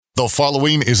The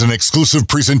following is an exclusive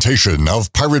presentation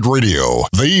of Pirate Radio,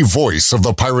 the voice of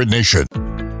the Pirate Nation.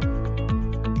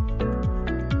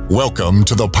 Welcome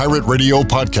to the Pirate Radio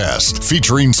Podcast,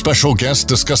 featuring special guests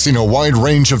discussing a wide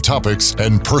range of topics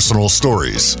and personal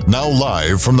stories. Now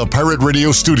live from the Pirate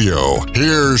Radio studio,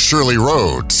 here's Shirley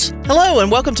Rhodes. Hello,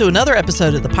 and welcome to another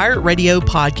episode of the Pirate Radio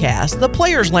Podcast, the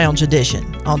Players Lounge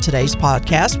edition. On today's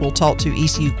podcast, we'll talk to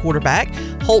ECU quarterback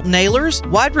Holton Ahlers,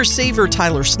 wide receiver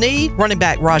Tyler Snead, running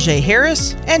back Rajay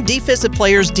Harris, and defensive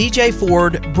players DJ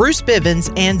Ford, Bruce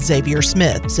Bivens, and Xavier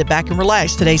Smith. Sit back and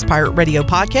relax. Today's Pirate Radio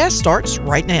Podcast starts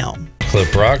right now.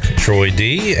 Clip Rock, Troy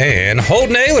D, and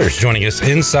Holton Ahlers joining us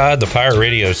inside the Pirate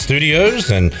Radio studios.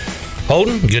 And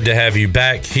Holton, good to have you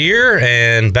back here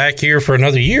and back here for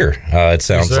another year, it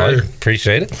sounds like.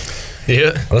 Appreciate it.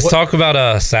 Yeah. Let's talk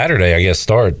about Saturday, I guess,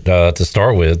 to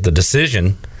start with. The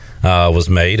decision was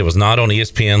made. It was not on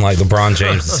ESPN like LeBron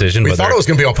James' decision. We thought it was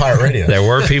going to be on Pirate Radio. There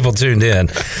were people tuned in.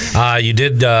 You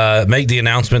did make the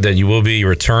announcement that you will be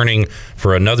returning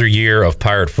for another year of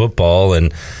Pirate football,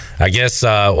 and I guess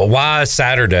why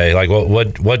Saturday? Like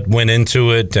what went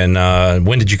into it, and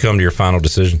when did you come to your final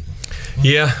decision?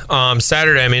 Yeah,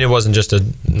 Saturday. I mean, it wasn't just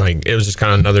it was just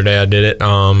kind of another day I did it.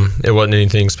 It wasn't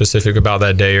anything specific about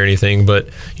that day or anything, but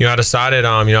I decided.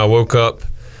 I woke up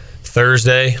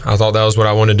Thursday. I thought that was what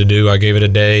I wanted to do. I gave it a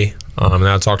day, and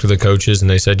I talked to the coaches, and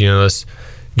they said, let's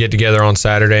get together on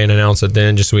Saturday and announce it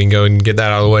then, just so we can go and get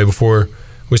that out of the way before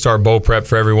we start bowl prep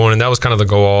for everyone. And that was kind of the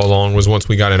goal all along. Was once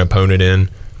we got an opponent in,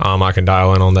 I can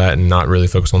dial in on that and not really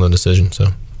focus on the decision. So.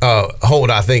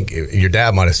 Holt, I think your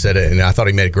dad might have said it, and I thought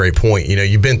he made a great point.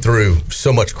 You've been through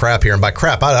so much crap here, and by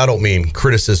crap, I don't mean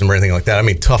criticism or anything like that. I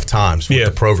mean tough times with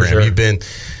the program. Sure. You've been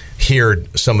here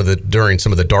during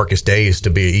some of the darkest days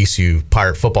to be an ECU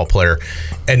Pirate football player,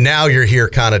 and now you're here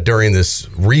kind of during this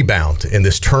rebound and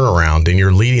this turnaround, and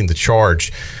you're leading the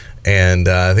charge. And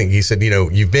I think he said,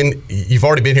 you've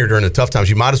already been here during the tough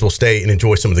times. You might as well stay and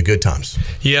enjoy some of the good times.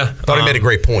 Yeah, thought he made a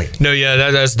great point. No,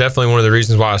 yeah, that's definitely one of the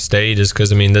reasons why I stayed, is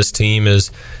because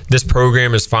this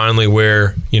program is finally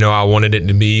where I wanted it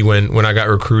to be when I got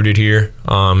recruited here.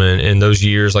 And those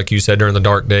years, like you said, during the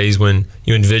dark days when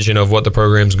you envision of what the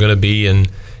program's going to be, and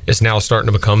it's now starting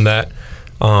to become that.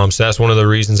 So that's one of the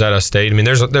reasons that I stayed. I mean,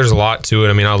 there's a lot to it.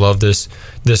 I mean, I love this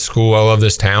school. I love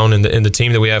this town, and the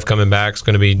team that we have coming back is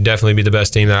going to definitely be the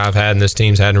best team that I've had, and this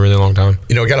team's had in a really long time.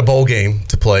 We got a bowl game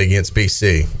to play against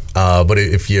BC, but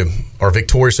if you are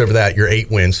victorious over that, you're 8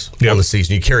 wins on the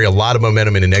season. You carry a lot of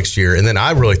momentum into next year, and then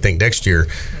I really think next year,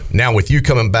 now with you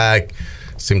coming back,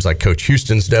 seems like Coach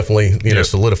Houston's definitely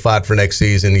solidified for next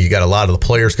season. You got a lot of the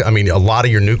players. I mean, a lot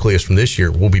of your nucleus from this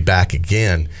year will be back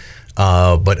again.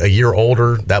 But a year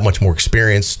older, that much more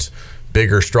experienced,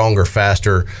 bigger, stronger,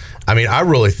 faster. I mean, I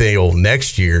really think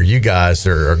next year you guys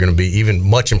are going to be even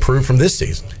much improved from this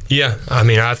season. Yeah, I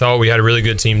mean, I thought we had a really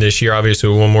good team this year. Obviously,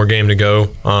 with one more game to go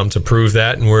to prove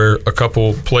that, and we're a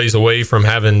couple plays away from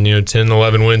having 10,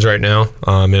 11 wins right now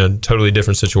in a totally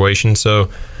different situation.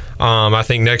 So I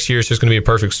think next year is just going to be a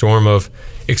perfect storm of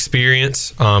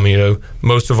experience.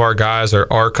 Most of our guys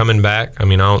are coming back. I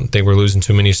mean, I don't think we're losing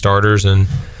too many starters, and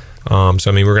so,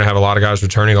 I mean, we're going to have a lot of guys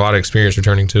returning, a lot of experience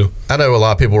returning, too. I know a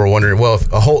lot of people were wondering, well, if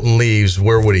Holton leaves,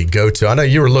 where would he go to? I know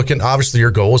you were looking, obviously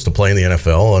your goal is to play in the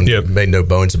NFL, and you made no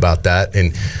bones about that.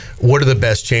 And what are the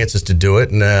best chances to do it?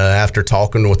 And after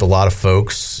talking with a lot of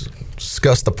folks,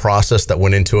 discuss the process that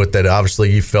went into it, that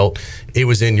obviously you felt it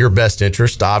was in your best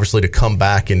interest, obviously, to come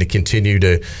back and to continue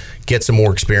to get some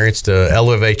more experience, to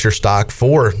elevate your stock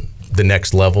for the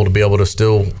next level, to be able to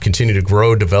still continue to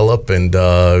grow, develop, and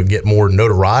get more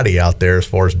notoriety out there as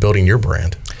far as building your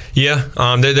brand. Yeah,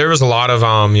 there was a lot of,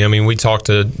 we talked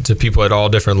to people at all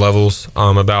different levels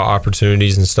about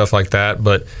opportunities and stuff like that.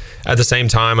 But at the same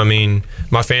time, I mean,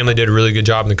 my family did a really good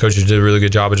job, and the coaches did a really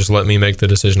good job of just letting me make the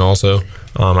decision also.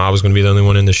 I was going to be the only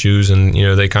one in the shoes, and,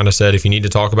 they kind of said, if you need to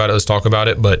talk about it, let's talk about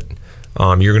it. But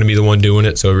you're going to be the one doing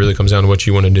it, so it really comes down to what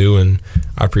you want to do, and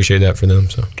I appreciate that for them.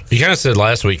 So you kind of said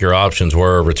last week your options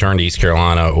were return to East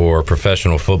Carolina or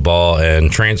professional football,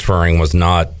 and transferring was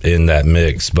not in that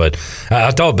mix. But I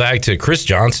thought back to Chris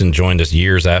Johnson joined us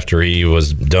years after he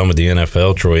was done with the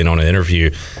NFL, Troy, and on an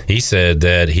interview, he said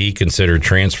that he considered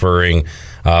transferring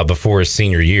before his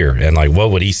senior year, and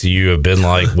what would ECU have been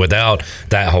like without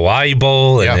that Hawaii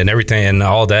Bowl and everything and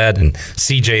all that, and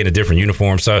CJ in a different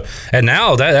uniform. So, and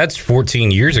now that's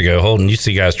 14 years ago. Holton, you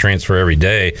see guys transfer every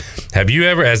day. Have you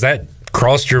ever, has that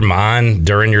crossed your mind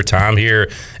during your time here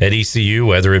at ECU,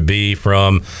 whether it be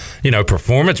from,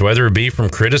 performance, whether it be from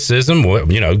criticism,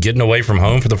 getting away from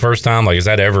home for the first time? Like, has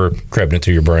that ever crept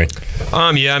into your brain?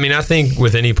 Yeah, I mean, I think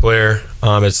with any player,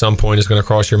 at some point it's going to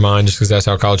cross your mind just because that's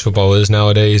how college football is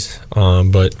nowadays.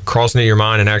 But crossing it your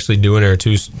mind and actually doing it are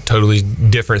two totally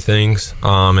different things.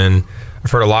 And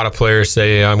I've heard a lot of players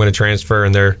say, I'm going to transfer,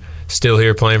 and they're still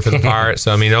here playing for the Pirates.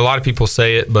 So, I mean, a lot of people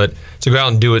say it, but to go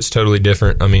out and do it's totally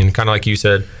different. I mean, kind of like you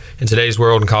said, in today's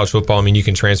world in college football, I mean, you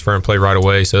can transfer and play right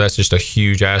away. So that's just a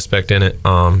huge aspect in it.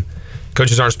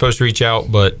 Coaches aren't supposed to reach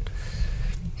out, but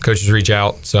coaches reach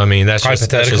out. So, I mean, that's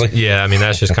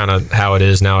just kind of how it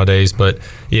is nowadays. But,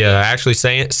 yeah, actually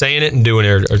saying it and doing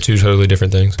it are two totally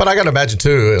different things. But I got to imagine,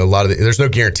 too, there's no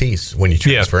guarantees when you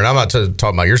transfer. Yeah. And I'm not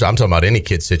talking about yours. I'm talking about any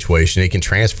kid's situation. He can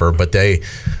transfer, but they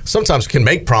sometimes can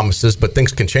make promises, but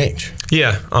things can change.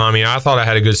 Yeah. I mean, I thought I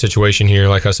had a good situation here,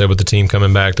 like I said, with the team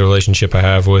coming back, the relationship I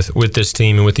have with this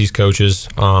team and with these coaches,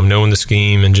 knowing the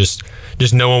scheme and just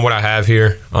knowing what I have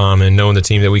here, and knowing the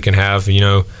team that we can have.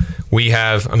 We're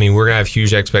going to have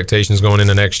huge expectations going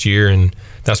into next year, and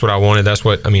that's what I wanted. That's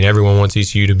what, everyone wants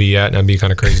ECU to be at, and I'd be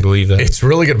kind of crazy to leave that. It's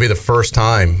really going to be the first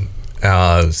time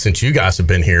since you guys have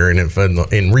been here and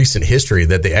in recent history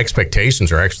that the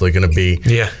expectations are actually going to be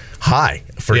high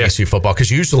for ECU football.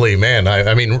 Because usually, man,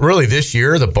 really this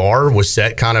year the bar was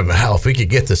set kind of if we could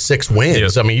get to 6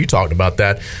 wins. Yep. You talked about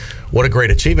that. What a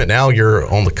great achievement. Now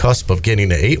you're on the cusp of getting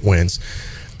to 8 wins.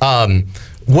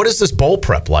 What is this bowl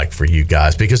prep like for you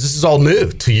guys? Because this is all new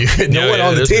to you. No one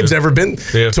on the team's ever been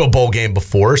to a bowl game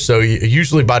before. So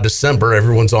usually by December,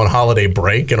 everyone's on holiday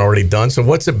break and already done. So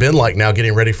what's it been like now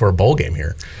getting ready for a bowl game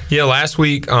here? Yeah, last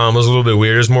week was a little bit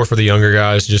weird. It was more for the younger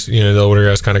guys. Just, the older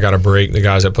guys kind of got a break, the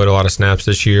guys that played a lot of snaps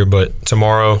this year. But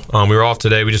tomorrow, we were off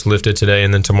today. We just lifted today.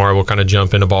 And then tomorrow we'll kind of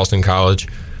jump into Boston College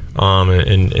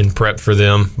and prep for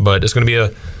them. But it's going to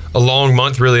be a long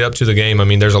month really up to the game.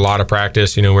 There's a lot of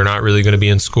practice. We're not really going to be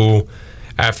in school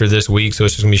after this week, so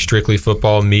it's just going to be strictly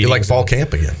football meetings. You're like fall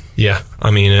camp again. Yeah.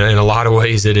 In a lot of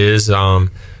ways it is.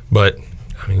 But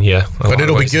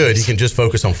it'll be good. You can just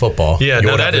focus on football. Yeah, you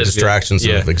won't have the distractions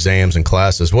of exams and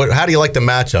classes. How do you like the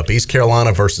matchup, East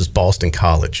Carolina versus Boston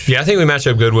College? Yeah, I think we match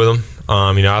up good with them.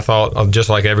 I thought, just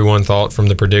like everyone thought from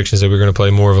the predictions, that we were going to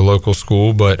play more of a local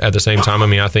school. But at the same time,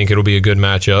 I think it'll be a good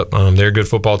matchup. They're a good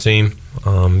football team.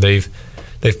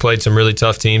 They've played some really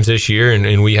tough teams this year,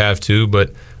 and we have too.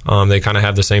 But they kind of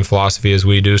have the same philosophy as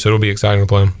we do, so it'll be exciting to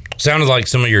play them. Sounded like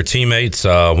some of your teammates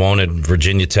wanted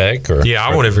Virginia Tech.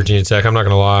 I wanted Virginia Tech. I'm not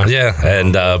going to lie. Yeah,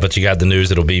 and but you got the news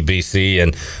it'll be BC.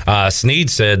 And Snead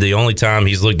said the only time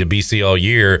he's looked at BC all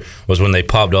year was when they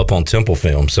popped up on Temple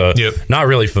film. So not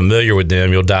really familiar with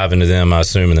them. You'll dive into them, I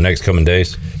assume, in the next coming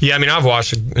days. Yeah, I've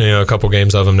watched a couple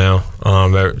games of them now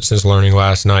since learning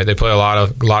last night. They play a lot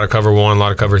of cover 1, a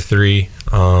lot of cover 3.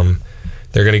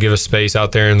 They're going to give us space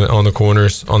out there on the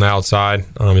corners, on the outside.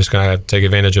 Just going to have to take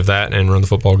advantage of that and run the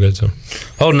football good. So,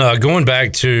 going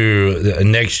back to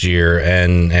next year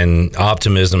and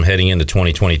optimism heading into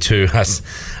 2022,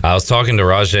 I was talking to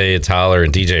Rajay, Tyler,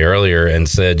 and DJ earlier and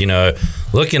said,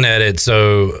 looking at it,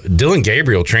 so Dylan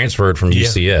Gabriel transferred from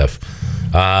UCF.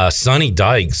 Sonny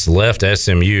Dykes left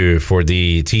SMU for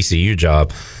the TCU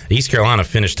job. East Carolina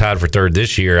finished tied for 3rd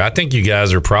this year. I think you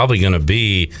guys are probably going to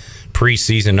be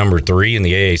preseason number 3 in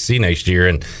the AAC next year.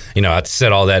 And, I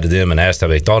said all that to them and asked how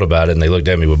they thought about it. And they looked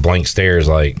at me with blank stares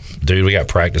like, dude, we got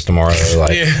practice tomorrow.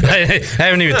 I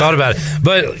haven't even thought about it.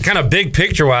 But kind of big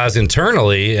picture wise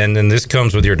internally, and then this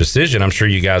comes with your decision. I'm sure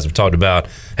you guys have talked about,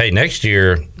 hey, next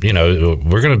year,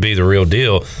 we're going to be the real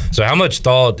deal. So how much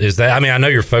thought is that? I know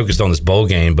you're focused on this bowl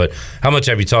game, but how much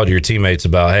have you talked to your teammates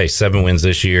about, hey, 7 wins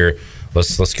this year,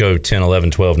 Let's go 10,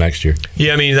 11, 12 next year.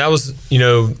 Yeah, that was,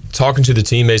 talking to the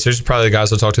teammates. There's probably the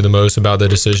guys I'll talk to the most about the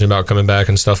decision about coming back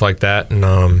and stuff like that. And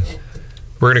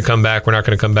we're going to come back. We're not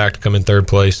going to come back to come in 3rd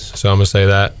place. So I'm going to say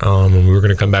that. And we're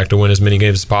going to come back to win as many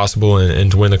games as possible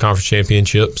and to win the conference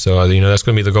championship. So, that's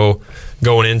going to be the goal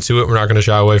going into it. We're not going to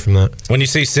shy away from that. When you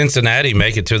see Cincinnati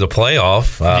make it to the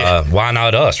playoff, why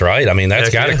not us, right? That's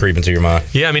got to creep into your mind.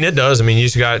 Yeah, it does. You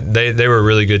just got they were a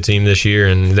really good team this year,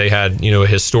 and they had, a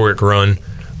historic run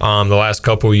the last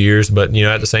couple of years. But,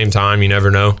 at the same time, you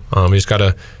never know. You just got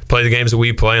to play the games that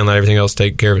we play and let everything else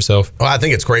take care of itself. Well, I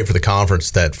think it's great for the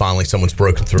conference that finally someone's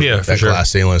broken through that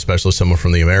glass ceiling, especially someone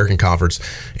from the American Conference.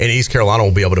 And East Carolina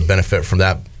will be able to benefit from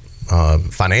that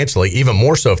financially, even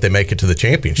more so if they make it to the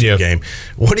championship game.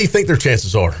 What do you think their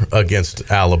chances are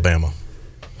against Alabama?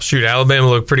 Shoot, Alabama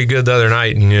looked pretty good the other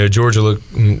night, and Georgia looked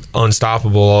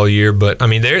unstoppable all year. But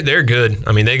they're good.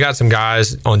 They got some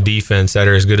guys on defense that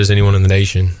are as good as anyone in the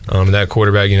nation. That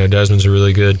quarterback, Desmond's a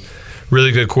really good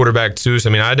really good quarterback too. So,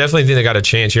 I mean, I definitely think they got a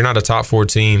chance. You're not a top 4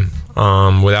 team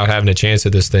without having a chance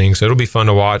at this thing. So it'll be fun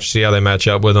to watch, see how they match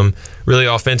up with them. Really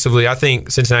offensively, I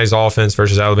think Cincinnati's offense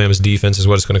versus Alabama's defense is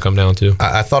what it's going to come down to.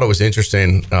 I thought it was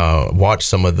interesting. Watch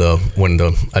some of when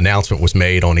the announcement was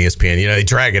made on ESPN. You know, they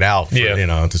drag it out for,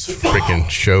 this freaking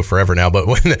show forever now. But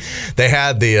when they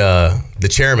had the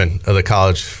chairman of the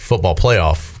college football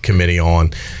playoff committee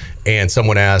on, and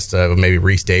someone asked, maybe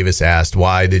Reese Davis asked,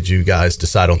 why did you guys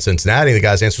decide on Cincinnati? And the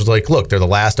guy's answer was like, look, they're the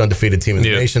last undefeated team in the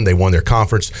nation. They won their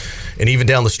conference. And even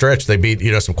down the stretch, they beat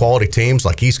some quality teams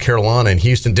like East Carolina and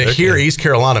Houston. To hear East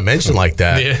Carolina mentioned like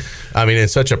that, I mean, in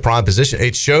such a prime position,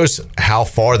 it shows how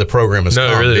far the program has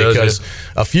come. It really because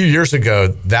a few years ago,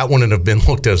 that wouldn't have been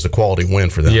looked at as a quality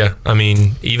win for them. Yeah, I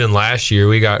mean, even last year,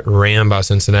 we got rammed by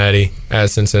Cincinnati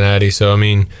at Cincinnati. So, I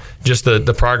mean, just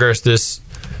the progress this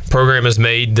program has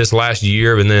made this last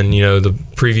year, and then the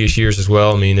previous years as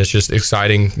well. I mean, it's just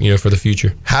exciting for the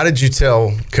future. How did you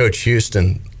tell Coach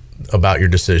Houston about your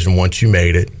decision once you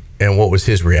made it, and what was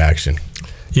his reaction?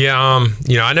 Yeah,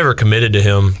 I never committed to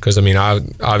him because, I mean, I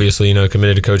obviously,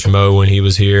 committed to Coach Mo when he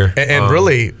was here. And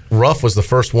really, Ruff was the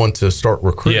first one to start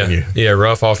recruiting you. Yeah,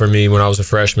 Ruff offered me when I was a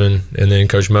freshman, and then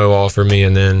Coach Mo offered me,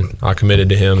 and then I committed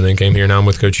to him, and then came here. Now I'm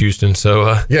with Coach Houston.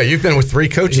 So yeah, you've been with 3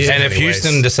 coaches. And if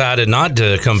Houston decided not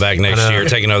to come back next year,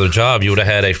 take another job, you would have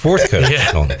had a 4th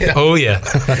coach. Oh, yeah.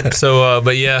 So,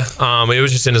 but yeah, it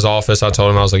was just in his office. I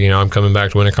told him, I was like, I'm coming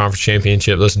back to win a conference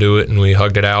championship. Let's do it. And we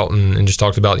hugged it out and just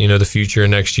talked about, the future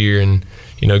and next year, and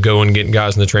going and getting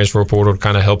guys in the transfer portal to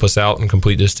kind of help us out and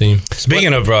complete this team.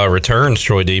 Speaking of returns,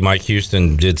 Troy D, Mike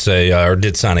Houston did say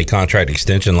did sign a contract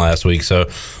extension last week. So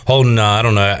Holden, I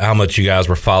don't know how much you guys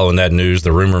were following that news,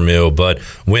 the rumor mill, but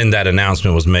when that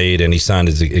announcement was made and he signed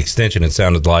his extension, it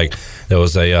sounded like there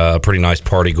was a pretty nice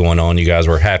party going on. You guys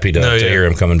were happy to hear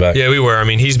him coming back. Yeah, we were. I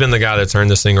mean, he's been the guy that turned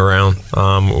this thing around.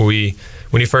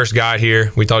 When he first got here,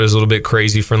 we thought it was a little bit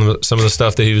crazy from some of the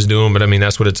stuff that he was doing, but I mean,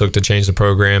 that's what it took to change the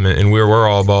program, and we're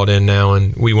all balled in now,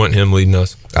 and we want him leading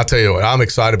us. I'll tell you what, I'm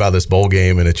excited about this bowl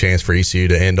game and a chance for ECU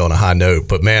to end on a high note.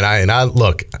 But man, I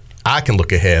can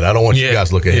look ahead. I don't want you guys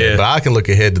to look ahead, but I can look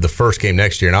ahead to the first game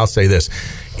next year, and I'll say this: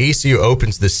 ECU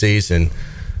opens the season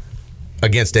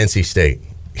against NC State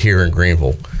here in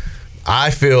Greenville.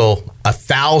 I feel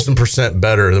 1,000%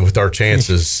 better with our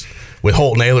chances with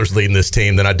Holton Ahlers leading this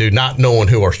team than I do not knowing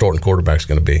who our starting quarterback is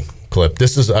going to be. Clip,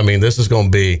 this is going to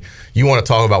be, you want to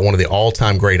talk about one of the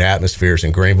all-time great atmospheres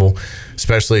in Greenville,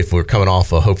 especially if we're coming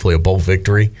off hopefully a bowl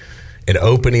victory and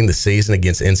opening the season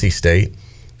against NC State.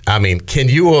 I mean, can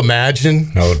you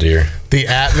imagine? Oh dear, the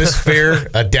atmosphere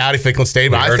at Dowdy-Ficklen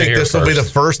Stadium. I think this will be the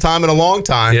first time in a long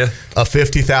time a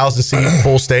 50,000 seat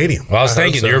full stadium. Well, I was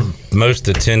thinking your most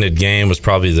attended game was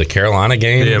probably the Carolina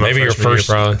game. Yeah, maybe your first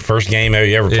game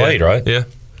you ever played, right? Yeah.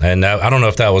 And I don't know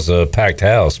if that was a packed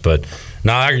house, but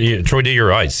no, Troy D, you're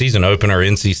right. Season opener,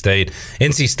 NC State.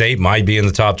 NC State might be in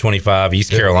the top 25. East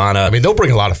Carolina. I mean, they'll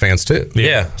bring a lot of fans too.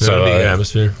 Yeah. So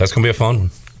atmosphere. That's going to be a fun one.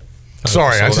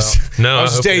 Sorry, I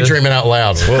was daydreaming out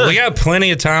loud. Well, we got plenty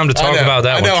of time to talk about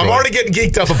that one. I know, Troy. I'm already getting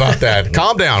geeked up about that.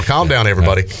 Calm down,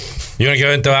 everybody. You want to go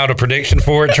ahead and throw out a prediction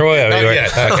for it, Troy? Not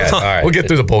yet. Okay, all right. We'll get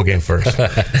through the bowl game first.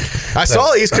 I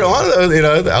saw East Carolina,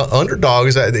 the underdog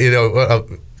is that,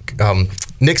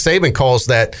 Nick Saban calls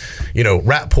that,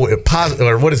 rat poison,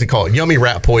 or what does he call it? Yummy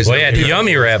rat poison. Well, yeah,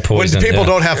 yummy rat poison. When people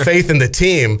don't have faith in the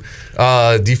team,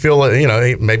 do you feel,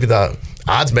 maybe the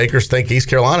odds makers think East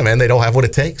Carolina, man, they don't have what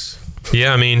it takes?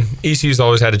 Yeah, I mean, ECU's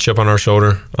always had a chip on our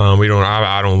shoulder.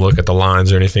 I don't look at the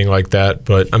lines or anything like that,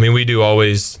 but I mean, we do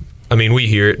always. I mean, we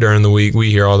hear it during the week.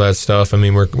 We hear all that stuff. I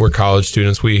mean, we're college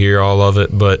students. We hear all of it,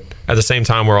 but at the same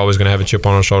time, we're always going to have a chip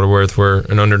on our shoulder, whether we're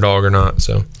an underdog or not.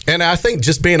 So, and I think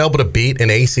just being able to beat an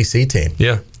ACC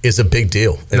team, is a big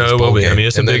deal. No, it will be. I mean,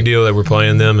 it's a big deal that we're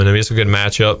playing them, and I mean, it's a good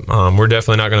matchup. We're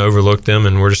definitely not going to overlook them,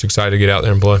 and we're just excited to get out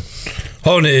there and play.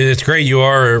 Oh, it's great you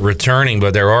are returning,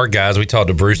 but there are guys. We talked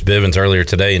to Bruce Bivens earlier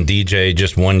today, and DJ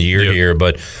just 1 year here,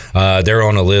 but they're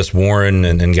on the list, Warren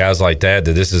and guys like that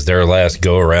this is their last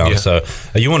go-around. So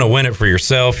you want to win it for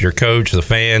yourself, your coach, the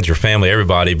fans, your family,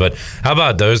 everybody, but how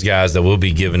about those guys that will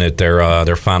be giving it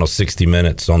their final 60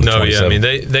 minutes on the 27th? Yeah, I mean,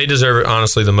 they deserve it,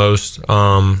 honestly, the most.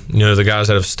 The guys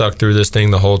that have stuck through this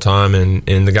thing the whole time,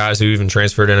 and the guys who even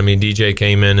transferred in. I mean, DJ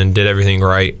came in and did everything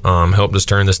right, helped us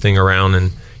turn this thing around,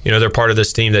 and they're part of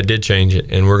this team that did change it,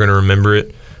 and we're going to remember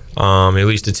it. At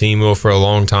least the team will for a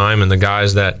long time, and the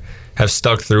guys that have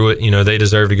stuck through it, they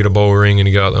deserve to get a bowl ring and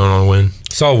to go out there on a win.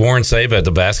 Saw Warren Saban at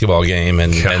the basketball game,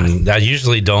 and I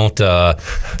usually don't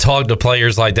talk to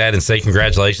players like that and say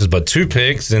congratulations, but 2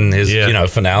 picks in his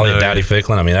finale at Dowdy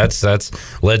Ficklin. I mean, that's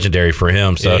legendary for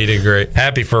him. So he did great.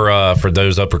 Happy for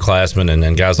those upperclassmen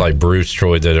and guys like Bruce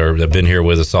Troy that have been here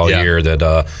with us all year that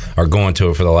are going to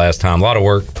it for the last time. A lot of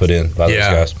work put in by those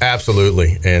guys.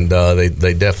 Absolutely, and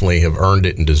they definitely have earned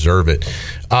it and deserve it.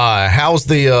 How's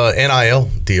the NIL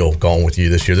deal going with you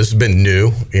this year? This has been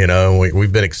new.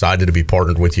 We've been excited to be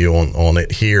partnered with you on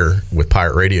it here with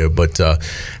Pirate Radio. But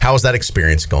how has that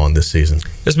experience gone this season?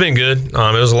 It's been good. It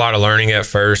was a lot of learning at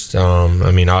first.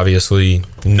 Obviously,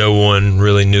 no one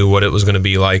really knew what it was going to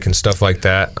be like and stuff like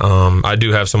that. I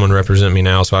do have someone represent me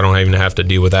now, so I don't even have to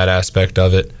deal with that aspect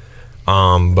of it.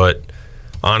 But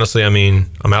honestly,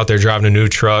 I'm out there driving a new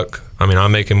truck.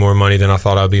 I'm making more money than I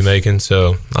thought I'd be making,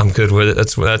 so I'm good with it.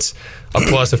 That's a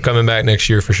plus of coming back next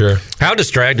year for sure. How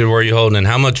distracted were you, Holden, and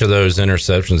how much of those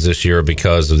interceptions this year are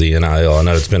because of the NIL? I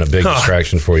know it's been a big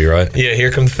distraction for you, right? Yeah,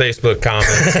 here comes Facebook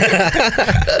comments.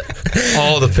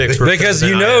 All the picks were because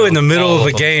in the middle of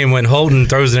a game when Holden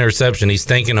throws an interception, he's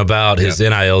thinking about his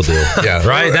NIL deal. Yeah,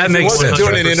 right. That makes sense.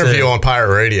 Doing an interview on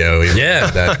Pirate Radio. We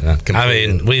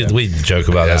joke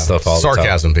about that stuff all the time.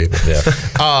 Sarcasm, people. Yeah.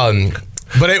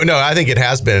 But I think it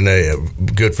has been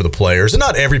good for the players. And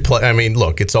not every player.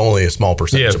 Look, it's only a small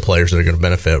percentage of players that are going to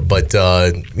benefit. But,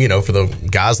 for the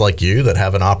guys like you that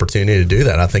have an opportunity to do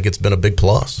that, I think it's been a big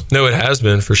plus. No, it has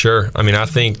been for sure. I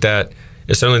think that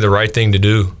it's certainly the right thing to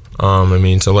do.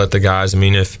 To let the guys,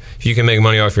 if you can make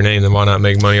money off your name, then why not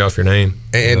make money off your name?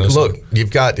 And look,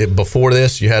 you've got, before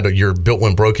this, you had your Built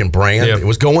When Broken brand. Yep. It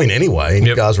was going anyway, and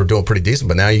you guys were doing pretty decent,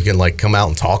 but now you can come out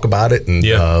and talk about it.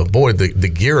 And boy, the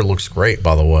gear looks great,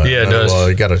 by the way. Yeah, it does.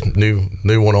 You got a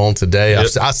new one on today.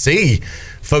 Yep. I see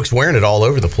folks wearing it all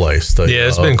over the place.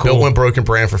 It's been cool. Built When Broken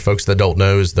brand, for folks that don't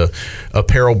know, is the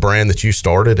apparel brand that you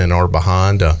started and are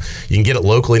behind. You can get it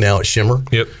locally now at Shimmer.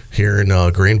 Yep. Here in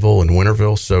Greenville and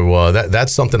Winterville. So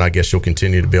that's something I guess you'll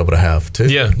continue to be able to have too.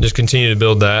 Yeah, just continue to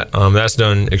build that. That's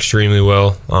done extremely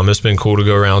well. It's been cool to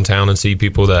go around town and see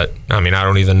people that, I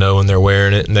don't even know when they're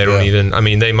wearing it, and they don't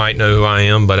even, they might know who I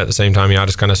am, but at the same time, I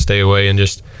just kind of stay away and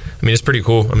just, it's pretty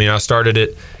cool. I started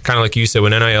it kind of like you said,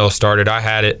 when NIL started, I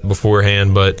had it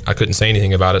beforehand, but I couldn't say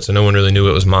anything about it, so no one really knew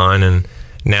it was mine. And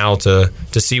now to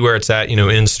see where it's at,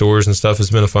 in stores and stuff, it's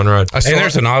been a fun ride. And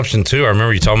there's an option too. I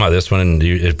remember you talking about this when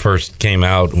it first came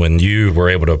out, when you were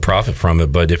able to profit from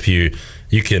it. But if you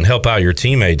can help out your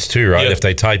teammates too, right? Yeah. If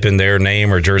they type in their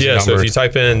name or jersey number. So if you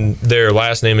type in their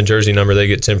last name and jersey number, they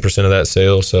get 10% of that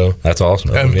sale. So that's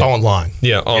awesome. Online.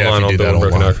 Yeah, online on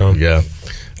BuiltWhenBroken.com. Yeah.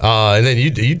 And then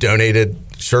you donated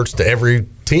shirts to every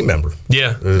team member.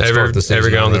 Yeah,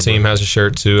 every guy on the team has a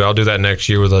shirt too. I'll do that next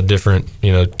year with a different,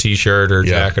 T-shirt or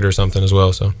jacket or something as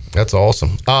well. So that's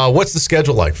awesome. What's the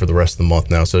schedule like for the rest of the month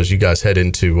now? So as you guys head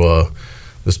into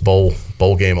this bowl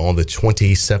game on the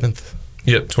 27th.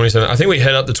 Yep, 27th. I think we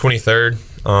head up the 23rd.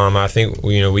 I think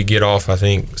we get off. I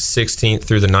think 16th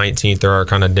through the 19th. There are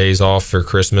kind of days off for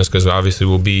Christmas because obviously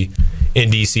we'll be in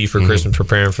DC for Christmas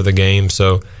preparing for the game.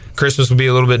 So Christmas will be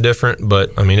a little bit different,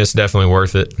 but it's definitely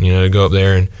worth it, to go up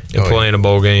there and play in a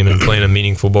bowl game and playing a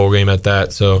meaningful bowl game at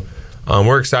that. So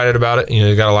we're excited about it.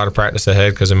 We've got a lot of practice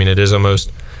ahead because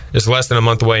it's less than a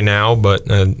month away now, but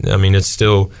it's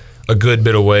still a good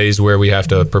bit of ways where we have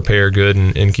to prepare good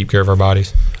and keep care of our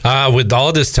bodies. With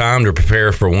all this time to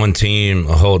prepare for one team,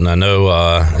 Holden, I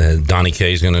know Donnie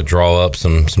K is going to draw up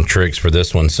some tricks for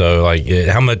this one. So,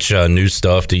 how much new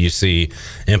stuff do you see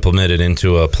implemented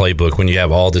into a playbook when you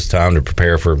have all this time to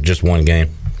prepare for just one game?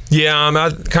 Yeah,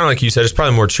 kind of like you said, it's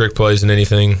probably more trick plays than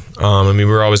anything.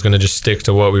 We're always going to just stick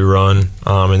to what we run,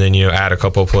 and then add a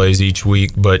couple of plays each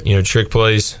week. But trick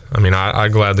plays,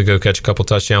 I'd gladly go catch a couple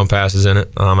touchdown passes in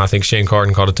it. I think Shane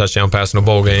Carden caught a touchdown pass in a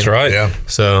bowl game. That's right. Yeah.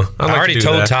 So I already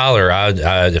told Tyler,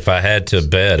 if I had to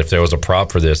bet, if there was a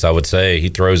prop for this, I would say he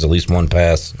throws at least one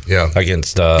pass. Yeah.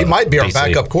 Against he might be our DC.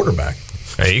 backup quarterback.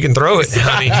 Hey, you can throw it.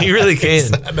 He really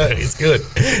can. I know, he's good.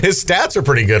 His stats are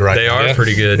pretty good now. They are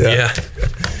pretty good, yeah.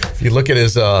 If you look at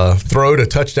his throw to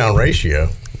touchdown ratio.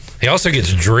 He also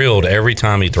gets drilled every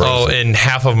time he throws. Oh, and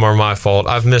half of them are my fault.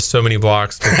 I've missed so many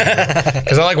blocks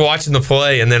because I like watching the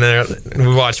play, and then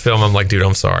we watch film. I'm like, dude,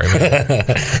 I'm sorry,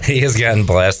 man. He has gotten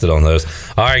blasted on those.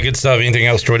 All right, good stuff. Anything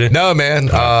else, Jordan? No, man.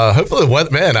 Hopefully, the weather,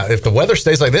 if the weather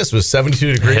stays like this, with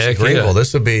 72 degrees in Greenville,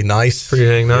 this would be nice. Pretty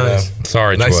dang nice.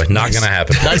 Sorry, Troy, not going to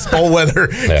happen. Nice bowl weather.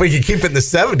 If we can keep it in the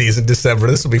 70s in December,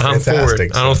 this will be fantastic. I'm for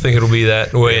it. I don't think it'll be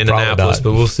that way in Annapolis,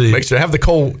 but we'll see. Make sure to have the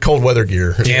cold weather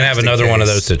gear. Can't have another one of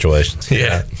those situations. situations.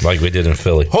 Yeah. Like we did in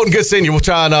Philly. Holton, good seeing you. We'll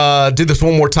try and do this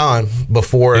one more time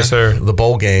before the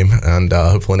bowl game, and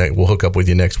hopefully we'll hook up with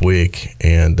you next week.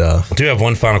 And I do have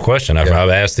one final question. I've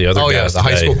asked the other guys the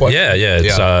high school question? Yeah.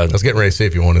 It's, I was getting ready to see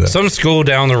if you wanted that. Some school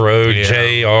down the road,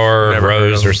 J.R.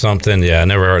 Rose or something. Yeah, I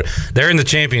never heard. They're in the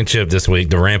championship this week,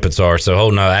 the Rampants are. So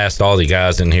Holton, I asked all the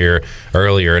guys in here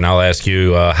earlier, and I'll ask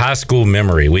you high school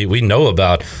memory. We know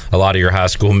about a lot of your high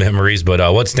school memories, but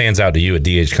what stands out to you at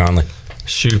D.H. Conley?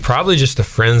 Shoot, probably just the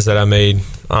friends that I made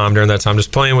during that time.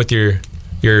 Just playing with your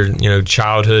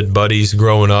childhood buddies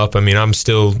growing up. I mean,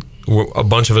 a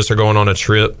bunch of us are going on a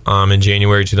trip in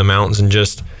January to the mountains, and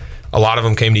just a lot of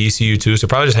them came to ECU too. So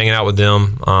probably just hanging out with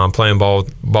them, playing ball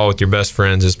with your best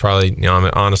friends is probably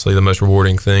honestly the most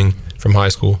rewarding thing from high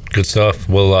school. Good stuff.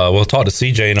 We'll talk to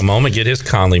CJ in a moment, get his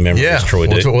Conley memories. Yeah, Troy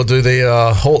did. We'll do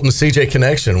the Holton CJ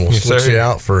connection. We'll switch you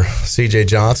out for CJ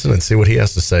Johnson and see what he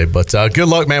has to say. But good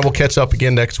luck, man. We'll catch up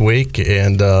again next week.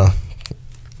 And I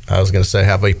was going to say,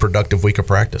 have a productive week of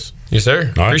practice. Yes,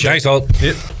 sir. All right, thanks, Holton.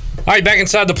 Yep. All right, back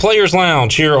inside the Players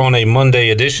Lounge here on a Monday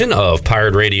edition of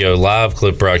Pirate Radio Live.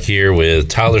 Clip Rock here with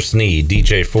Tyler Snead,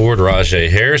 DJ Ford, Rajay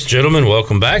Harris. Gentlemen,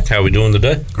 welcome back. How are we doing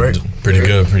today? Great. Pretty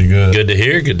good. Good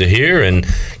to hear. And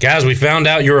guys, we found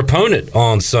out your opponent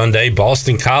on Sunday.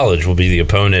 Boston College will be the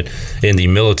opponent in the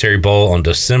Military Bowl on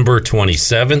December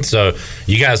 27th. So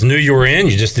you guys knew you were in.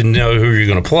 You just didn't know who you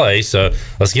were going to play. So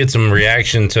let's get some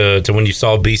reaction to when you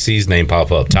saw BC's name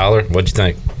pop up. Tyler, what'd you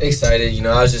think? Excited.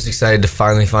 I was just excited to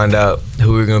finally find out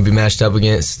who we were going to be matched up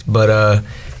against. But,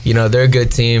 they're a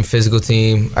good team, physical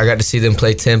team. I got to see them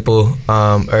play Temple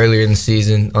earlier in the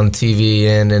season on TV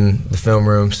and in the film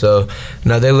room. So,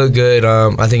 they look good.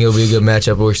 I think it'll be a good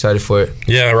matchup. We're excited for it.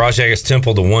 Yeah, Rajay, I guess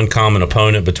Temple, the one common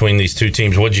opponent between these two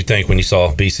teams. What did you think when you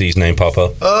saw BC's name pop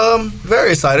up?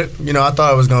 Very excited. I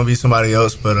thought it was going to be somebody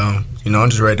else, but I'm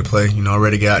just ready to play.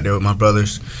 Ready to get out there with my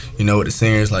brothers, with the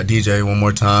seniors like DJ one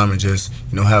more time and just,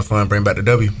 have fun, bring back the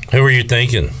W. Who were you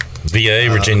thinking? VA,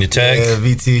 Virginia Tech? Yeah,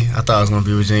 VT. I thought it was going to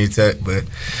be Virginia Tech, but,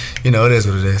 it is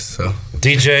what it is. So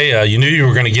DJ, you knew you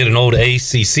were going to get an old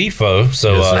ACC foe,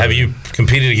 so yes, have you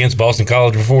competed against Boston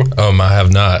College before? I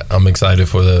have not. I'm excited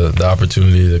for the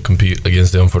opportunity to compete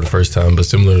against them for the first time, but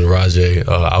similar to Rajay,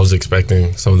 I was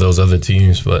expecting some of those other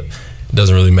teams, but it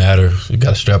doesn't really matter. You got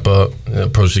to strap up and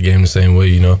approach the game the same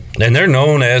way, And they're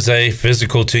known as a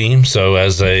physical team. So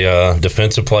as a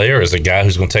defensive player, as a guy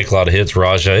who's going to take a lot of hits,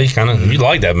 Rajay, you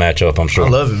like that matchup, I'm sure. I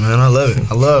love it, man. I love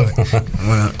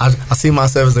it. I see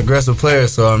myself as an aggressive player,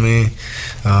 so,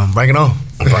 bring it on.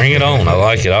 Bring it on. I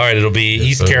like it. All right, it'll be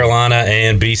East Carolina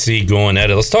and BC going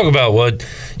at it. Let's talk about what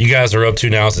you guys are up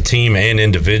to now as a team and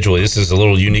individually. This is a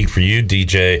little unique for you,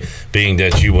 DJ, being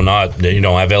that you will not,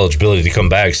 have eligibility to come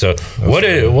back. So what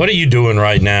are you doing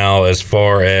right now as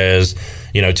far as,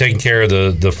 taking care of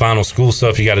the final school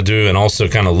stuff you got to do and also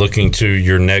kind of looking to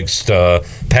your next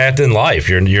path in life,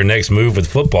 your next move with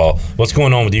football? What's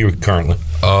going on with you currently?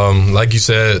 Like you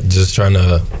said, just trying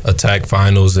to attack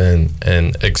finals and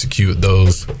execute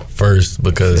those first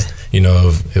because,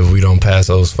 if we don't pass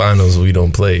those finals, we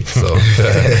don't play. So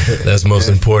that's most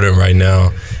important right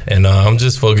now. And I'm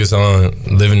just focused on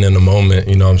living in the moment,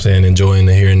 enjoying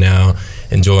the here and now,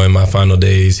 enjoying my final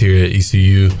days here at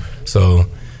ECU. So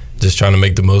just trying to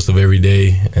make the most of every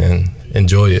day and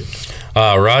enjoy it.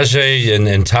 Rajay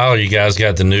and Tyler, you guys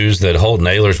got the news that Holton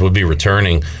Ahlers would be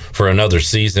returning for another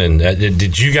season.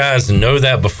 Did you guys know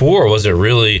that before, or was it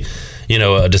really,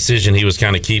 a decision he was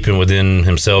kind of keeping within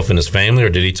himself and his family, or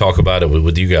did he talk about it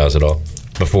with you guys at all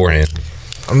beforehand?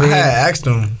 I had asked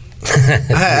him.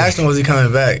 Was he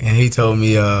coming back? And he told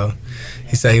me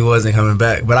he said he wasn't coming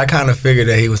back. But I kind of figured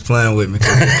that he was playing with me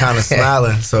because he was kind of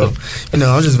smiling. So,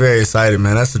 I'm just very excited,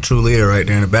 man. That's a true leader right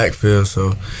there in the backfield.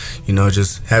 So,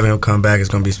 just having him come back is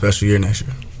going to be a special year next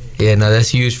year. Yeah, no, that's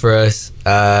huge for us.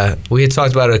 We had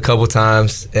talked about it a couple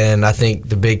times, and I think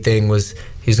the big thing was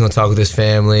he's going to talk with his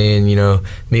family and,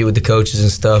 meet with the coaches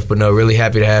and stuff. But, no, really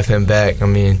happy to have him back.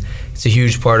 It's a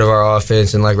huge part of our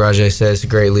offense, and like Rajay said, it's a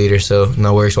great leader, so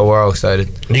no worries. So we're all excited.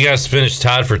 You guys finished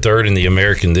tied for third in the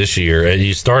American this year.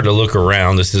 You start to look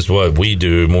around. This is what we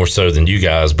do more so than you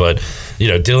guys, but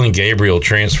Dylan Gabriel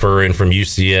transferring from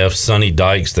UCF, Sonny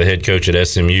Dykes, the head coach at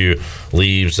SMU,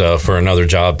 leaves for another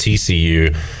job,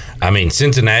 TCU.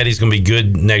 Cincinnati's going to be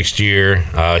good next year.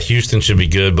 Houston should be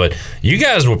good, but you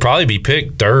guys will probably be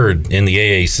picked third in the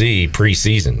AAC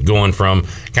preseason, going from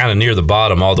kind of near the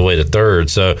bottom all the way to third.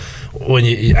 So when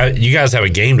you guys have a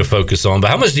game to focus on,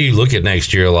 but how much do you look at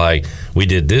next year like, we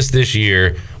did this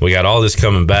year, we got all this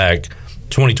coming back,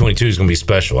 2022 is going to be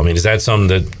special? Is that something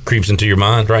that creeps into your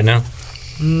mind right now?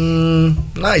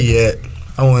 Not yet.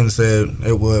 I wouldn't say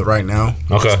it would right now.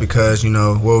 Okay. Just because,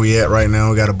 where we at right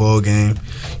now, we got a bowl game,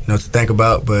 to think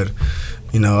about. But,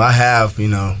 I have,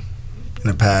 in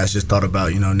the past just thought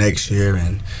about, next year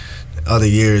and other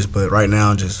years. But right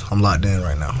now, I'm locked in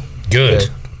right now. Good.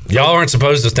 Y'all aren't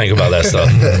supposed to think about that stuff.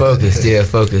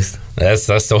 Focused.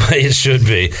 That's the way it should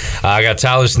be. I got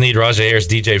Tyler Snead, Rajay Harris,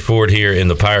 DJ Ford here in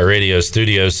the Pirate Radio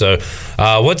studio. So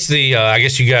what's the I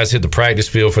guess you guys hit the practice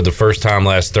field for the first time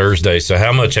last Thursday. So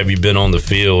how much have you been on the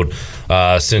field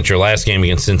since your last game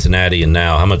against Cincinnati and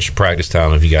now? How much practice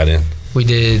time have you got in? We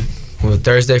did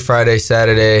Thursday, Friday,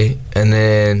 Saturday, and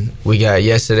then we got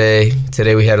yesterday.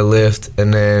 Today we had a lift,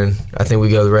 and then I think we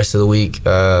go the rest of the week.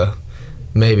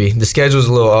 Maybe. The schedule's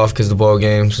a little off because of the ball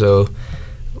game, so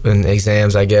and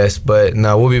exams, I guess. But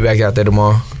no, we'll be back out there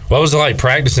tomorrow. What was it like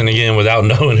practicing again without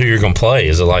knowing who you're going to play?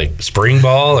 Is it like spring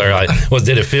ball, or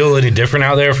did it feel any different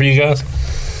out there for you guys?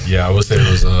 Yeah, I would say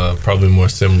it was probably more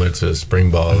similar to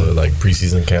spring ball or like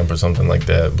preseason camp or something like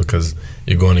that, because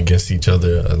you're going against each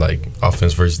other, like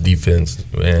offense versus defense,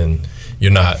 and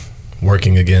you're not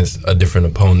working against a different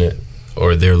opponent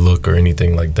or their look or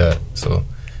anything like that. So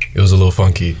it was a little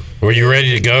funky. Were you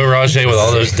ready to go, Rajay, with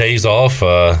all those days off?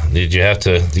 Did you have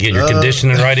to get your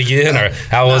conditioning right again, or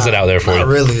how was it out there for you? Not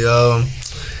really.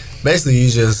 Basically, you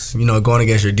just, going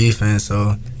against your defense.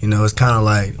 So, it's kind of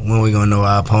like when we going to know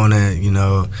our opponent,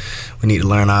 we need to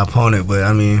learn our opponent. But,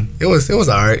 it was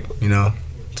all right,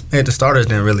 The starters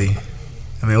didn't really –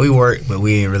 we worked, but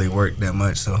we didn't really work that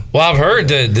much. So, well, I've heard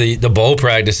that the bowl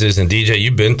practices, and DJ,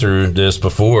 you've been through this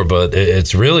before, but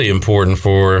it's really important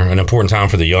time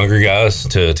for the younger guys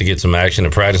to get some action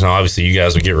and practice. Now, obviously, you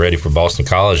guys will get ready for Boston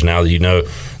College now that you know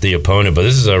the opponent, but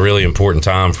this is a really important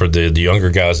time for the younger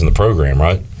guys in the program,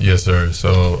 right? Yes, sir.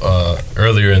 So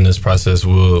earlier in this process,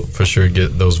 we'll for sure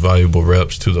get those valuable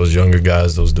reps to those younger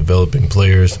guys, those developing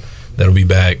players that'll be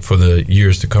back for the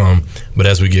years to come. But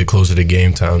as we get closer to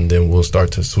game time, then we'll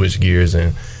start to switch gears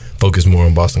and focus more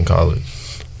on Boston College.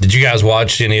 Did you guys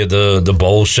watch any of the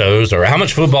bowl shows, or how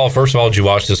much football, first of all, did you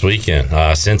watch this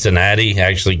weekend? Cincinnati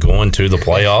actually going to the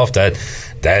playoff.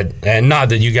 That and not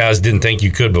that you guys didn't think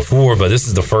you could before, but this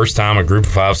is the first time a Group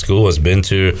of 5 school has been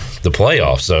to the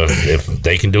playoff. So if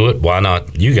they can do it, why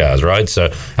not you guys, right?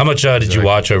 So how much did you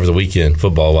watch over the weekend,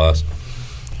 football-wise?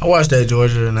 I watched that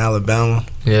Georgia and Alabama,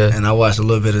 yeah, and I watched a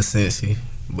little bit of Cincy,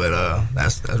 but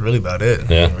that's really about it.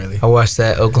 Yeah, really. I watched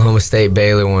that Oklahoma State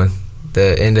Baylor one.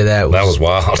 The end of that was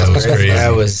wild. That was crazy.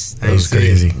 That was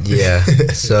crazy. Yeah.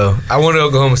 So I wanted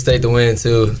Oklahoma State to win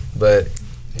too, but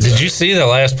did you see the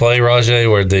last play, Rajay,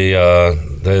 where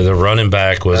the running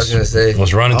back was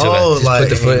running to the put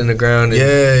the foot in the ground?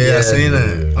 Yeah, I seen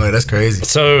that. Oh, that's crazy.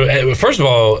 So first of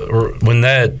all, when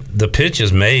the pitch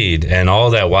is made and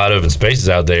all that wide open space is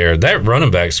out there, that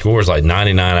running back scores like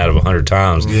 99 out of 100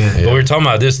 times. Yeah. But we were talking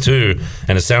about this too,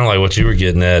 and it sounded like what you were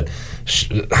getting at.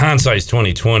 Hindsight's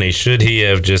 20/20. Should he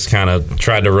have just kind of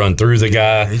tried to run through the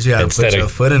guy instead of your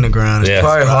foot in the ground? Yeah. It's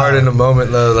probably hard in the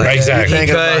moment though. Like, exactly. He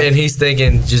cut and he's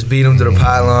thinking just beat him to the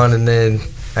pylon, and then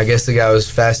I guess the guy was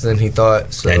faster than he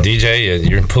thought. So. And DJ,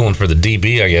 you're pulling for the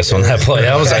DB, I guess, on that play.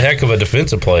 That was a heck of a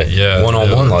defensive play. Yeah,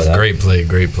 one-on-one like that. Great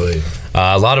play.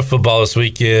 A lot of football this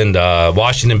weekend.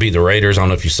 Washington beat the Raiders. I don't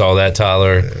know if you saw that,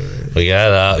 Tyler. We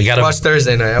got watch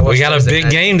Thursday night. We got a big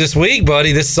game this week,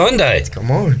 buddy. This Sunday. Come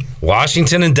on.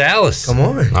 Washington and Dallas. Come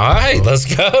on. All right, let's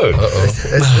go. Let's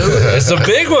do it. It's a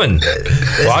big one.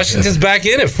 Washington's back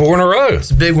in it 4 in a row.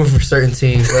 It's a big one for certain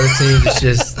teams. Other teams, it's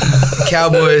just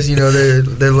Cowboys.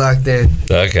 They're locked in.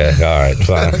 Okay, all right,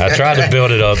 fine. I tried to build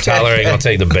it up. Tyler ain't gonna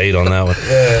take the bait on that one.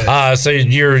 Yeah. So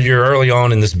you're early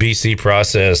on in this BC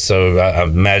process. So I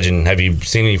imagine, have you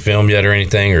seen any film yet or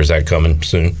anything, or is that coming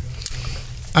soon?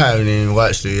 I haven't even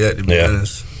watched it yet, to be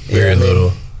honest. Very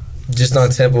little. Just on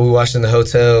Temple, we watched in the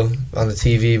hotel on the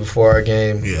TV before our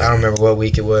game. Yeah. I don't remember what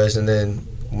week it was, and then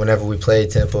whenever we played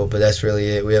Temple, but that's really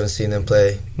it. We haven't seen them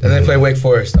play. And they play Wake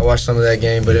Forest. I watched some of that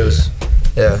game, but it was,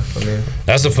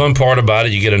 that's the fun part about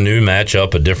it. You get a new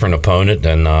matchup, a different opponent,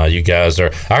 and you guys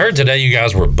are. I heard today you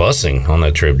guys were busing on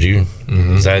that trip. You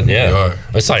is that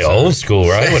It's like old school,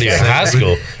 right? What are you in high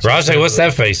school? Rajay, what's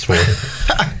that face for?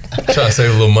 Trying to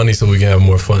save a little money so we can have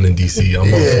more fun in DC. I'm all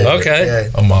for it. Okay. Yeah.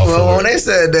 I'm all for it. When they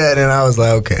said that, then I was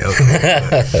like, okay.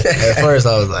 At first,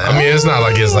 I was like, I mean, it's not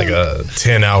like it's like a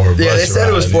 10-hour bus ride. Yeah, they said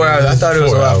it was 4 hours. I thought it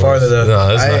was a lot farther, though.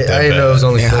 No, it's not that bad. I didn't know it was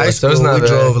only in 4. high school, so it's not we bad.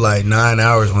 drove like 9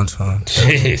 hours one time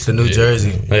Jeez. to New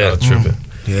Jersey. Yeah, tripping.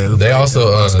 Yeah. They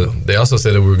also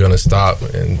said that we were going to stop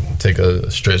and take a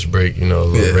stretch break, a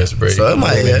little rest break. So it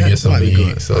might get something to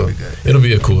eat. So it'll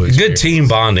be a cool experience. Good team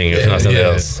bonding, if nothing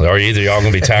else. Or either y'all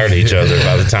going to be tired of each other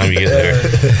by the time you get there.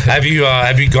 Have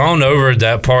you gone over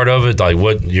that part of it? Like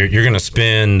what you're going to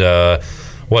spend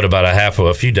about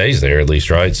a few days there at least,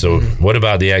 right? So what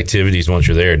about the activities once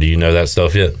you're there? Do you know that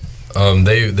stuff yet?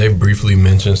 They briefly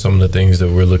mentioned some of the things that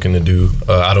we're looking to do.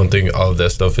 I don't think all of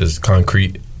that stuff is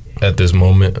concrete at this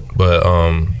moment, but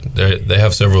they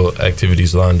have several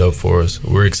activities lined up for us.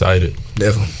 We're excited.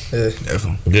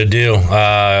 Definitely. Good deal.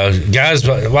 Guys,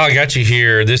 while I got you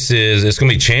here, it's going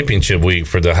to be championship week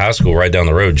for the high school right down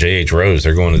the road, J.H. Rose.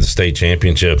 They're going to the state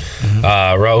championship.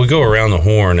 We'll go around the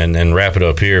horn and wrap it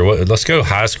up here. Let's go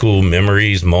high school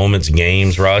memories, moments,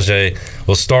 games. Rajay,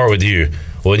 we'll start with you.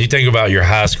 When you think about your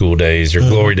high school days, your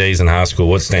glory days in high school,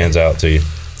 what stands out to you?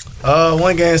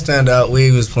 One game stand out.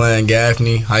 We was playing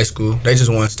Gaffney High School. They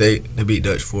just won state. They beat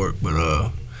Dutch Fork, but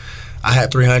I had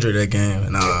 300 that game,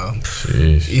 and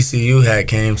ECU had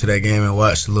came to that game and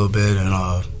watched a little bit, and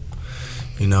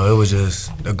it was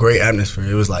just a great atmosphere.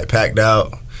 It was like packed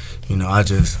out. I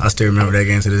still remember that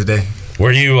game to this day.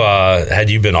 Were you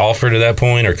had you been offered at that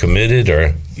point or committed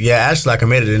or? Yeah, actually I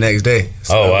committed the next day.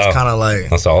 So wow. It was kind of like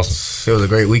that's awesome. It was a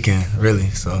great weekend, really.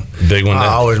 So big one. I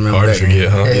always remember hard that to forget,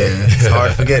 game. huh? Yeah, it's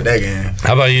hard to forget that game.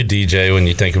 How about you, DJ? When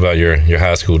you think about your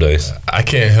high school days, I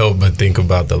can't help but think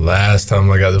about the last time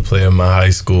I got to play in my high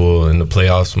school in the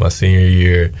playoffs my senior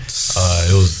year.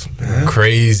 It was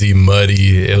crazy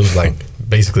muddy. It was like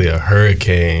basically a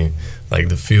hurricane. Like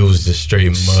the field was just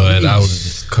straight mud. I was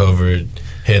just covered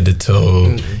head to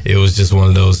toe. It was just one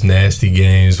of those nasty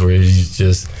games where you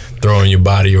just throwing your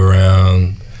body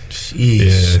around.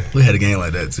 Jeez. Yeah. We had a game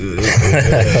like that too.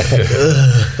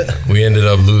 We ended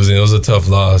up losing. It was a tough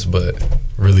loss, but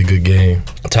really good game.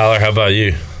 Tyler, how about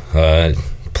you?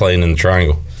 Playing in the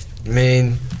Triangle. I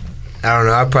mean, I don't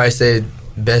know. I'd probably say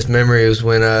best memory was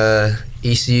when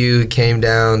ECU came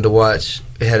down to watch.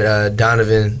 We had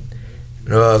Donovan,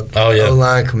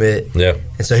 O-line commit. Yeah.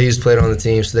 And so he was played on the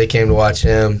team, so they came to watch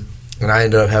him. And I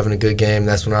ended up having a good game.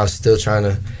 That's when I was still trying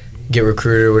to get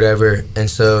recruited or whatever. And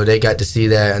so they got to see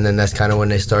that, and then that's kind of when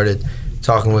they started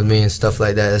talking with me and stuff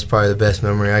like that. That's probably the best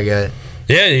memory I got.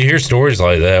 Yeah, you hear stories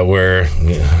like that where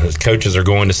coaches are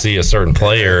going to see a certain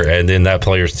player, and then that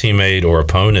player's teammate or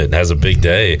opponent has a big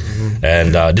day. Mm-hmm.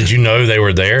 And did you know they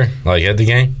were there, like at the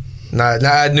game? No,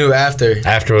 I knew after.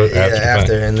 After,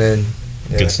 and then.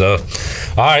 Yeah. Good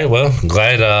stuff. All right, well,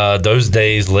 glad those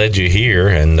days led you here,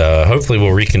 and hopefully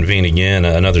we'll reconvene again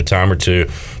another time or two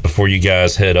before you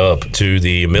guys head up to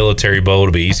the Military Bowl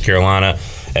to be East Carolina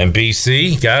and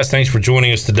BC. Guys, thanks for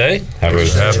joining us today. Have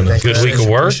a good week of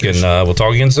work, and we'll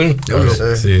talk again soon.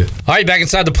 See you. All right, back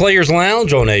inside the Players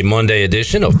Lounge on a Monday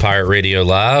edition of Pirate Radio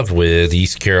Live with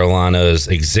East Carolina's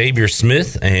Xavier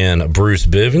Smith and Bruce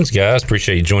Bivens. Guys,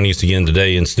 appreciate you joining us again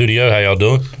today in studio. How y'all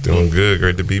doing? Doing good.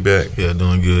 Great to be back. Yeah,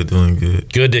 doing good.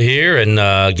 Good to hear. And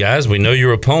guys, we know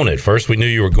your opponent. First, we knew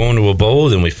you were going to a bowl.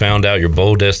 Then we found out your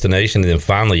bowl destination. And then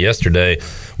finally, yesterday,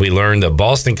 we learned that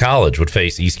Boston College would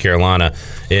face East Carolina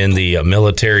in the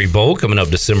Military Bowl coming up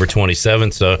December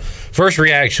 27th. So, first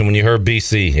reaction when you heard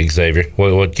BC, Xavier,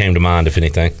 what came to mind, if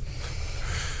anything?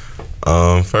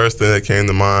 First thing that came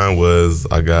to mind was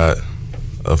I got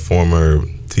a former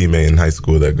teammate in high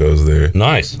school that goes there.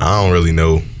 Nice. I don't really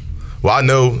know. Well, I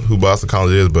know who Boston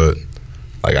College is, but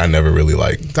I never really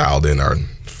dialed in or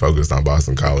focused on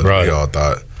Boston College. Right. We all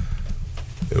thought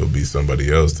it would be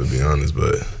somebody else, to be honest,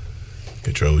 but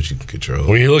control what you can control.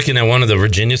 Were you looking at one of the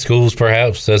Virginia schools,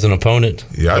 perhaps, as an opponent?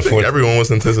 Yeah, I think everyone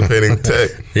was anticipating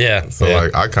Tech. Yeah. So,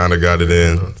 I kind of got it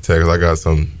in Tech because I got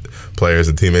some players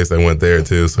and teammates that went there,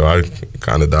 too. So, I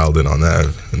kind of dialed in on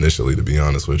that initially, to be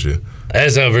honest with you.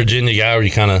 As a Virginia guy, were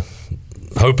you kind of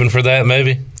hoping for that,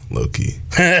 maybe? Low-key.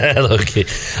 Low-key.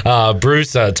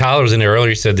 Bruce, Tyler was in there earlier.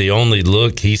 He said the only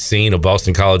look he's seen of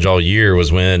Boston College all year was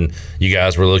when you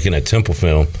guys were looking at Temple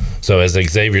film. So as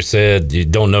Xavier said, you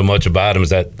don't know much about him. Is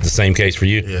that the same case for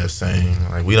you? Yeah, same.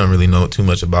 We don't really know too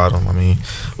much about him. I mean,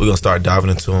 we're going to start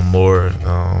diving into him more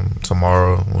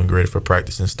tomorrow when we're ready for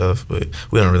practice and stuff. But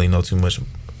we don't really know too much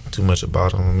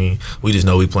about him. I mean, we just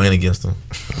know we're playing against him.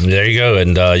 There you go.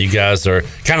 And you guys are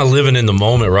kind of living in the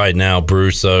moment right now,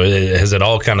 Bruce. So has it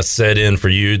all kind of set in for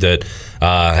you that,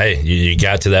 hey, you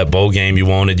got to that bowl game you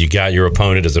wanted, you got your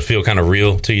opponent? Does it feel kind of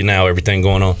real to you now, everything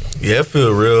going on? Yeah, it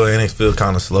feels real, and it feels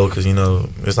kind of slow because,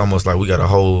 it's almost like we got a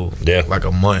whole,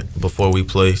 a month before we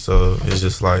play. So it's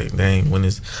just like, dang, when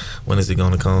is it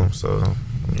going to come? So,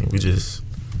 I mean, we just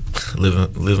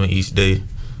living each day.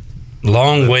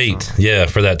 Long wait,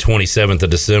 for that 27th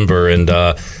of December. And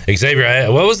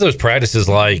Xavier, what was those practices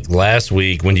like last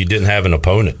week when you didn't have an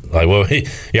opponent? Like, well, I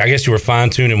guess you were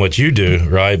fine-tuning what you do,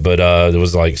 right? But it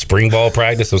was like spring ball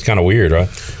practice. It was kind of weird, right?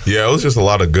 Yeah, it was just a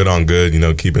lot of good on good,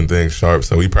 keeping things sharp.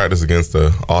 So we practiced against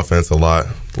the offense a lot,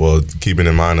 well, keeping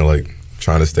in mind like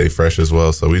trying to stay fresh as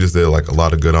well. So we just did like a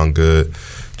lot of good on good,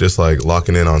 just like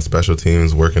locking in on special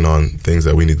teams, working on things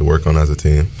that we need to work on as a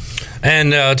team.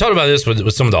 And talk about this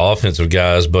with some of the offensive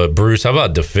guys, but Bruce, how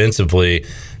about defensively?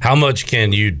 How much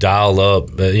can you dial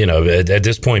up? At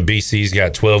this point, BC's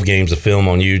got 12 games of film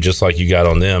on you, just like you got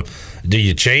on them. Do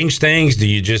you change things? Do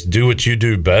you just do what you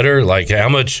do better? Like, how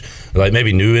much, like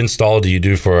maybe new install do you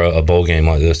do for a bowl game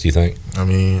like this, do you think? I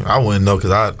mean, I wouldn't know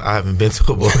because I haven't been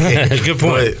to a bowl game. Good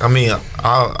point. But, I mean,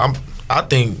 I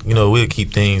think, we'll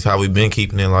keep things how we've been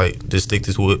keeping it, like just stick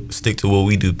to what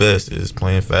we do best is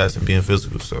playing fast and being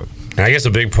physical. So I guess a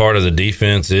big part of the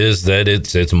defense is that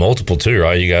it's multiple too,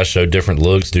 right? You guys show different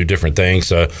looks, do different things,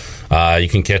 so you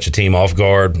can catch a team off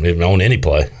guard on any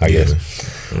play, I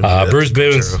guess. Bruce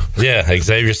Bivens,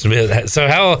 Xavier Smith. So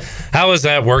how is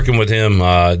that working with him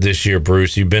this year,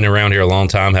 Bruce? You've been around here a long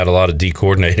time, had a lot of D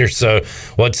coordinators. So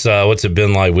what's it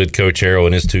been like with Coach Harrell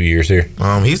in his 2 years here?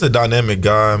 He's a dynamic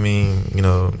guy. I mean,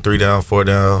 3 down, 4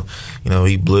 down.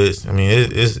 He blitz. I mean,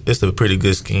 it's a pretty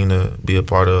good scheme to be a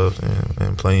part of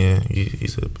and playing.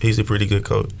 He's a pretty good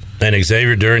coach. And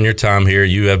Xavier, during your time here,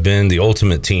 you have been the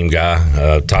ultimate team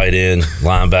guy, tight end,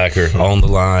 linebacker, on the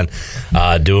line,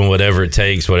 doing whatever it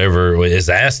takes, whatever is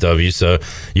asked of you. So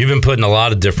you've been put in a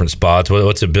lot of different spots.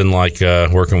 What's it been like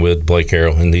working with Blake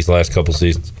Harrell in these last couple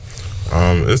seasons?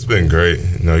 It's been great.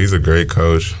 He's a great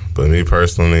coach. But me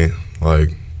personally, like,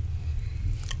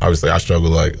 obviously I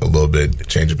struggled like a little bit,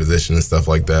 changing position and stuff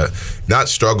like that. Not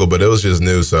struggle, but it was just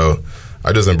new. So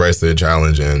I just embraced the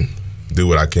challenge and do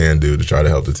what I can do to try to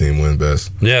help the team win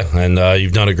best. Yeah, and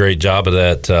you've done a great job of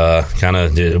that. Kind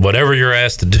of whatever you're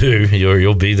asked to do,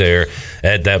 you'll be there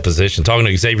at that position. Talking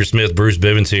to Xavier Smith, Bruce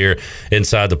Bivens here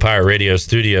inside the Pirate Radio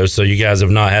studio. So you guys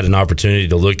have not had an opportunity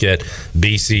to look at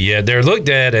BC yet. They're looked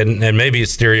at, and maybe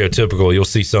it's stereotypical. You'll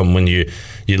see something when you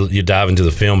dive into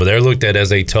the film, but they're looked at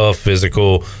as a tough,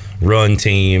 physical run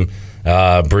team.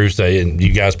 Bruce,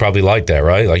 you guys probably like that,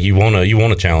 right? Like you want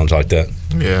a challenge like that.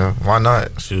 Yeah, why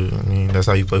not? Shoot, I mean, that's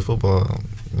how you play football.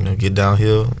 Get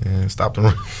downhill and stop the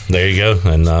run. There you go.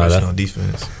 And especially on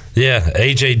defense. Yeah,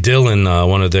 A.J. Dillon,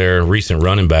 one of their recent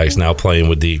running backs, now playing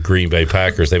with the Green Bay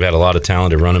Packers. They've had a lot of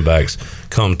talented running backs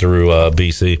come through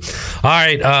BC. All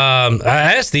right,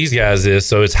 I asked these guys this.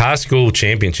 So it's high school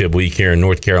championship week here in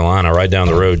North Carolina. Right down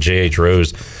the road, J.H.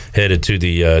 Rose headed to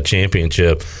the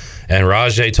championship. And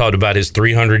Rajay talked about his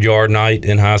 300-yard night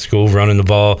in high school running the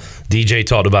ball. DJ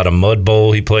talked about a mud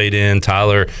bowl he played in.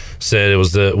 Tyler said it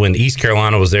was when East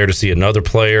Carolina was there to see another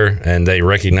player, and they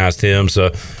recognized him.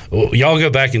 So y'all go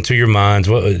back into your minds,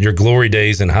 your glory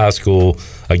days in high school,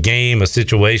 a game, a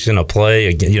situation, a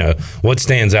play. What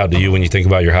stands out to you when you think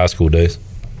about your high school days?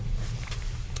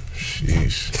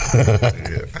 Sheesh.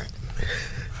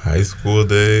 High school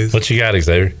days. What you got,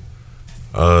 Xavier?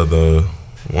 The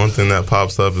one thing that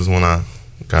pops up is when I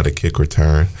got a kick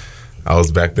return. I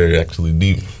was back there actually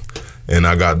deep, and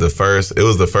I got it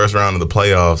was the first round of the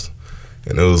playoffs,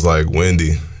 and it was like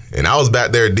windy. And I was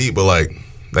back there deep, but like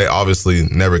they obviously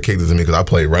never kicked it to me because I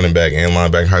played running back and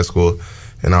linebacker in high school,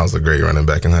 and I was a great running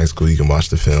back in high school. You can watch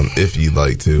the film if you'd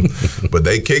like to. But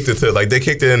they kicked it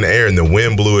in the air, and the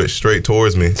wind blew it straight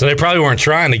towards me. So they probably weren't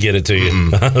trying to get it to you.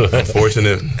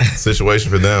 Unfortunate situation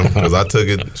for them because I took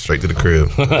it straight to the crib.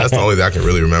 That's the only thing I can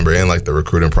really remember, and like the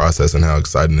recruiting process and how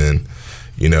exciting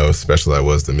and special that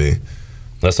was to me.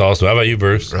 That's awesome. How about you,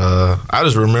 Bruce? I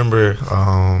just remember,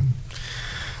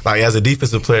 like as a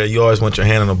defensive player, you always want your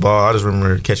hand on the ball. I just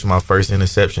remember catching my first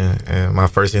interception, and my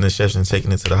first interception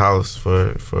taking it to the house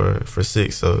for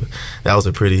 6. So that was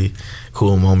a pretty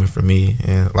cool moment for me.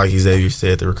 And like Xavier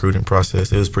said, the recruiting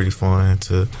process, it was pretty fun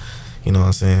to,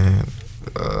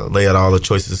 lay out all the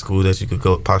choices of school that you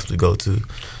could possibly go to.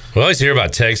 We always hear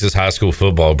about Texas high school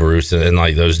football, Bruce, and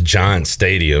like those giant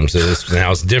stadiums.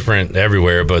 Now it's different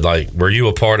everywhere, but like, were you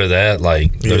a part of that?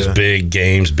 Like those big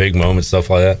games, big moments, stuff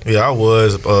like that? Yeah, I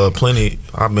was. Plenty.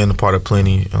 I've been a part of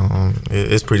plenty.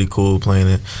 It's pretty cool playing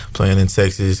in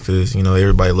Texas because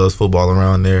everybody loves football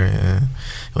around there, and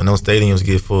when those stadiums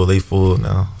get full, they full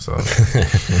now. So,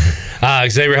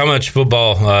 Xavier, how much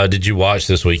football did you watch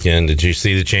this weekend? Did you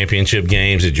see the championship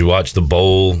games? Did you watch the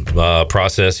bowl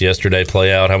process yesterday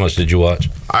play out? How much did you watch?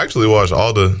 I actually watched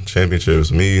all the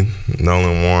championships. Me,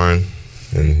 Nolan Warren,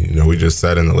 and we just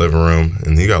sat in the living room,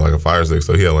 and he got like a Fire Stick,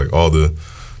 so he had like all the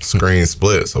screen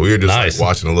split. So we were just like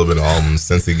watching a little bit of all of them.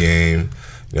 Cincy game,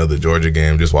 the Georgia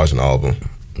game, just watching all of them.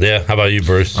 Yeah, how about you,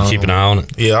 Bruce? You keep an eye on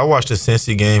it. Yeah, I watched the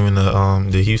Cincy game and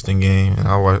the Houston game, and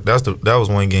that was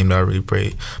one game that I really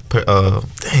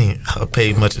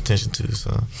paid much attention to.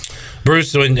 So,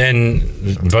 Bruce,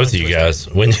 and both of you guys,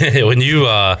 when you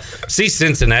see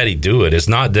Cincinnati do it, it's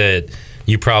not that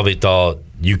you probably thought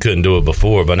you couldn't do it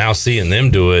before, but now seeing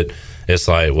them do it, it's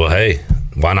like, well, hey,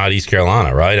 why not East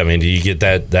Carolina, right? I mean, do you get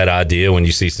that idea when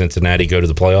you see Cincinnati go to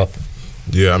the playoff?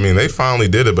 Yeah, I mean, they finally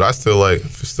did it, but I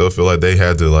still feel like they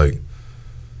had to like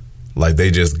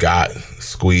they just got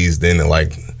squeezed in, and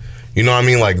like, you know what I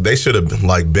mean? Like they should have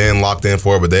been locked in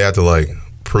for it, but they had to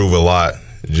prove a lot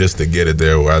just to get it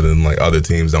there, rather than other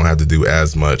teams don't have to do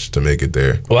as much to make it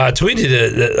there. Well, I tweeted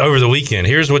it over the weekend.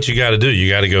 Here's what you got to do: you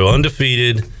got to go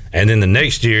undefeated, and then the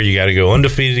next year you got to go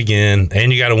undefeated again,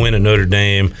 and you got to win at Notre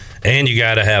Dame, and you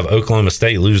got to have Oklahoma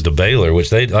State lose to Baylor,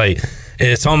 which they like.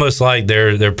 It's almost like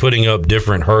they're putting up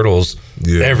different hurdles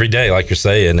every day, like you're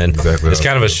saying, and it's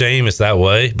kind of a shame it's that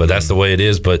way, but that's the way it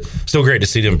is. But still great to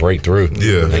see them break through.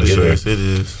 Yeah, yes, it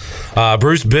is.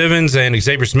 Bruce Bivens and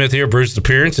Xavier Smith here. Bruce's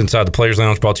appearance inside the Players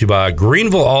Lounge brought to you by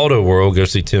Greenville Auto World. Go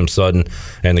see Tim Sutton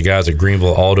and the guys at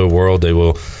Greenville Auto World. They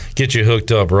will get you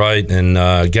hooked up right. And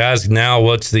guys, now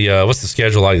what's the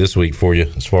schedule like this week for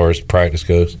you as far as practice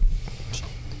goes?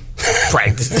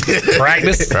 Practice.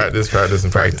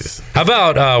 How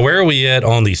about where are we at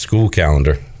on the school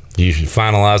calendar? You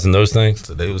finalizing those things?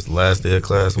 Today was the last day of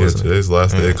class, wasn't it? Today's the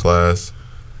last day of class.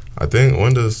 I think,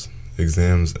 when does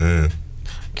exams end?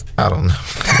 I don't know.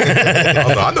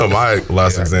 I know my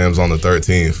last exam's on the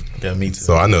 13th. Yeah, me too.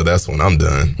 So I know that's when I'm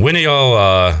done. When are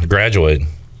y'all graduating?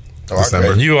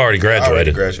 December. You already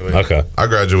graduated. Okay. I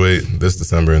graduate this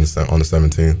December on the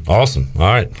 17th. Awesome. All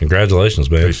right.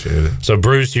 Congratulations, man. Appreciate it. So,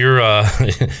 Bruce, you're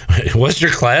what's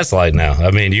your class like now?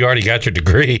 I mean, you already got your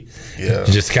degree. Yeah. You're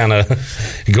just kind of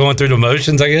going through the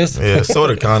motions, I guess. Yeah, sort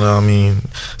of, kind of. I mean,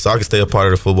 so I can stay a part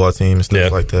of the football team and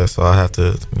stuff like that. So I have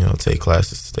to, take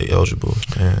classes to stay eligible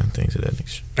and things of that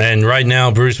nature. And right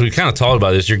now, Bruce, we kind of talked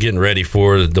about this. You're getting ready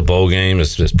for the bowl game.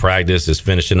 It's practice. It's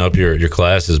finishing up your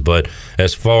classes. But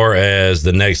as far as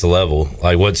the next level,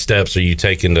 like what steps are you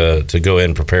taking to go ahead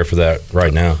and prepare for that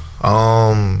right now?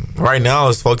 Right now,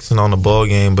 it's focusing on the bowl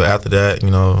game. But after that,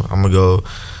 I'm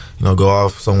gonna go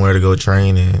off somewhere to go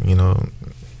train and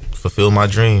fulfill my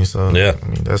dreams. So yeah, I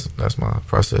mean that's my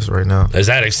process right now. Is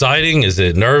that exciting? Is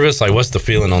it nervous? Like, what's the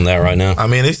feeling on that right now? I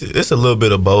mean, it's a little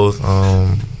bit of both.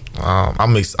 I'm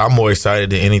more excited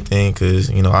than anything because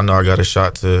I know I got a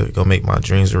shot to go make my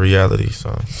dreams a reality.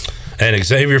 So. And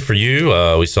Xavier, for you,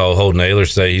 we saw Holton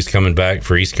Ahlers say he's coming back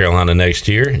for East Carolina next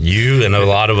year. You and a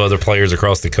lot of other players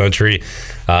across the country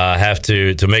have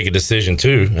to make a decision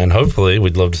too, and hopefully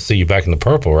we'd love to see you back in the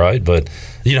purple, right? But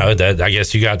that I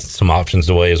guess you got some options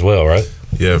to weigh as well, right?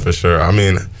 Yeah, for sure. I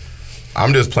mean,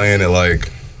 I'm just playing it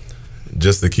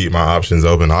just to keep my options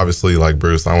open. Obviously, like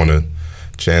Bruce, I want a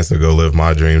chance to go live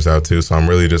my dreams out too. So I'm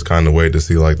really just kind of waiting to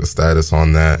see the status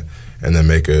on that, and then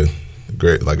make a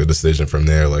decision from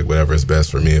there. Whatever is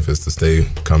best for me. If it's to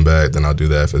come back, then I'll do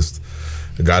that. If it's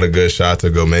got a good shot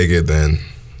to go make it, then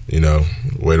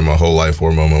waited my whole life for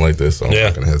a moment like this, so I'm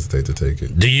not going to hesitate to take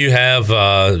it. Do you have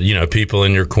people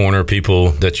in your corner,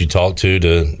 people that you talk to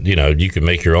you can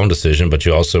make your own decision, but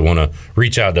you also want to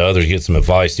reach out to others, get some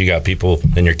advice? You got people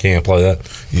in your camp like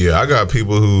that? Yeah, I got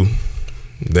people who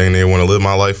they want to live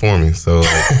my life for me. So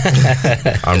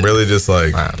I'm really just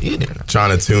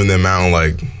trying to tune them out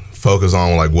and focus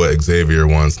on what Xavier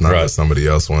wants, not what somebody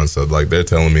else wants. So they're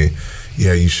telling me,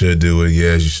 yeah, you should do it.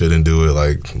 Yeah, you shouldn't do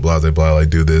it. Blah, blah, blah.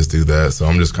 Do this, do that. So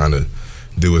I'm just kind of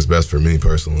do what's best for me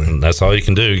personally. And that's all you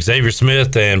can do. Xavier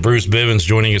Smith and Bruce Bivens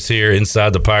joining us here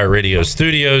inside the Pirate Radio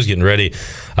studios, getting ready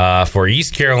for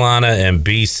East Carolina and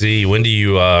BC. When do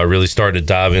you really start to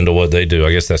dive into what they do?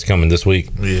 I guess that's coming this week.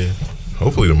 Yeah.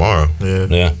 Hopefully tomorrow.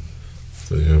 Yeah.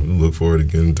 So we look forward to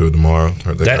getting to it tomorrow.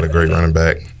 They got a great running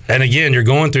back. And again, you're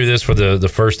going through this for the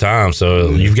first time,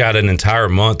 so you've got an entire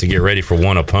month to get ready for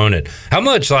one opponent. How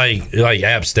much like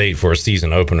App State for a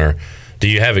season opener, do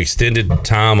you have extended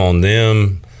time on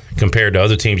them compared to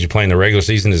other teams you play in the regular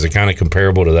season? Is it kind of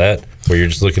comparable to that, where you're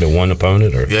just looking at one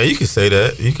opponent? Or? Yeah, you could say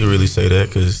that. You could really say that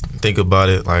because think about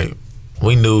it,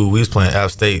 we knew we was playing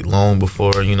App State long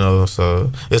before,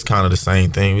 so it's kind of the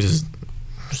same thing. We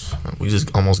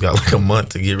just almost got a month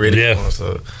to get ready for them,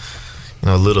 so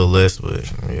a little less, but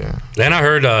yeah. And I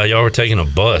heard y'all were taking a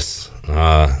bus.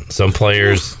 Some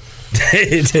players.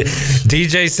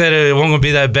 DJ said it wasn't going to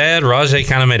be that bad. Rajay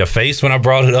kind of made a face when I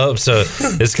brought it up, so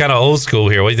it's kind of old school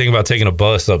here. What do you think about taking a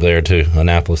bus up there to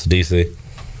Annapolis, D.C.?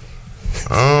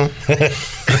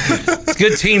 It's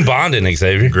good team bonding,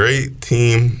 Xavier. Great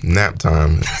team nap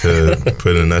time, to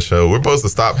put in a nutshell. We're supposed to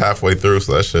stop halfway through,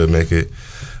 so that should make it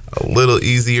a little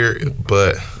easier.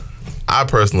 But I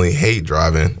personally hate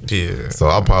driving. Yeah. So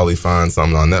I'll probably find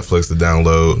something on Netflix to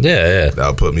download. Yeah.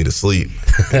 That'll put me to sleep.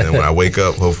 And then when I wake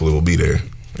up, hopefully we'll be there.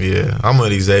 Yeah, I'm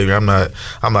with Xavier. I'm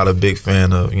not a big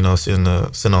fan of sitting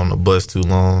on the bus too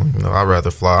long. I'd rather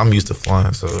fly. I'm used to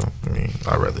flying, so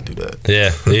I'd rather do that.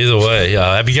 Yeah, either way.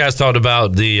 Have you guys talked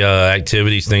about the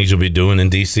activities, things you'll be doing in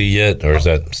DC yet, or is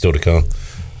that still to come?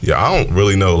 Yeah, I don't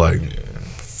really know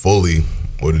fully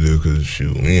what to do because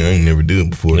shoot, I ain't never did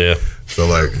it before. Yeah. So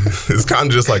it's kind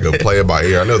of just like a play it by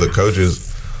ear. I know the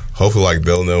coaches, hopefully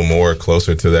they'll know more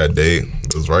closer to that date.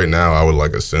 Because right now I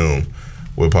would assume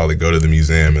we'll probably go to the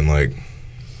museum and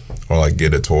or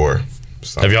get a tour.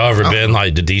 Have y'all ever been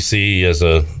to DC as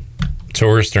a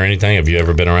tourist or anything? Have you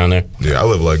ever been around there? Yeah, I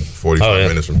live 45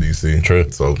 minutes from DC. True.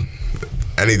 So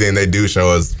anything they do show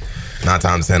us, 9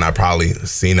 times 10, I've probably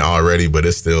seen it already, but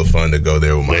it's still fun to go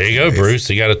there with my There you go, Bruce.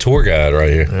 You got a tour guide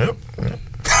right here. Yep.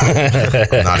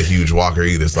 I'm not a huge walker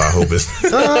either, so I hope it's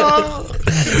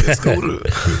cool.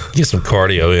 Get some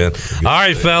cardio in. All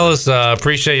right, fellas.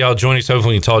 Appreciate y'all joining us.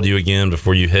 Hopefully we can talk to you again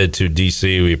before you head to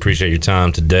DC. We appreciate your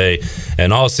time today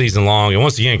and all season long. And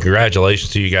once again,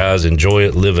 congratulations to you guys. Enjoy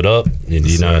it. Live it up.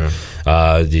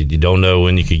 You don't know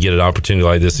when you could get an opportunity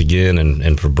like this again.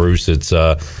 And for Bruce,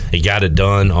 he got it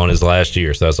done on his last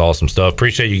year. So that's awesome stuff.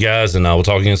 Appreciate you guys, and we'll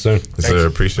talk again soon. Yes, sir.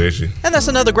 Appreciate you. And that's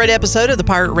another great episode of the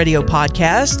Pirate Radio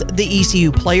Podcast, the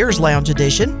ECU Players Lounge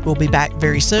Edition. We'll be back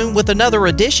very soon with another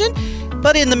edition.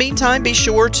 But in the meantime, be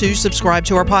sure to subscribe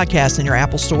to our podcast in your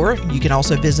Apple Store. You can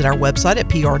also visit our website at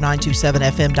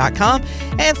pr927fm.com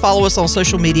and follow us on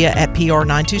social media at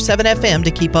pr927fm to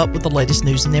keep up with the latest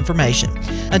news and information.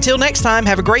 Until next time,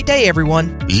 have a great day,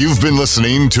 everyone. You've been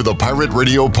listening to the Pirate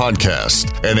Radio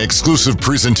Podcast, an exclusive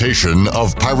presentation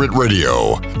of Pirate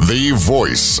Radio, the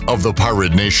voice of the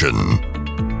Pirate Nation.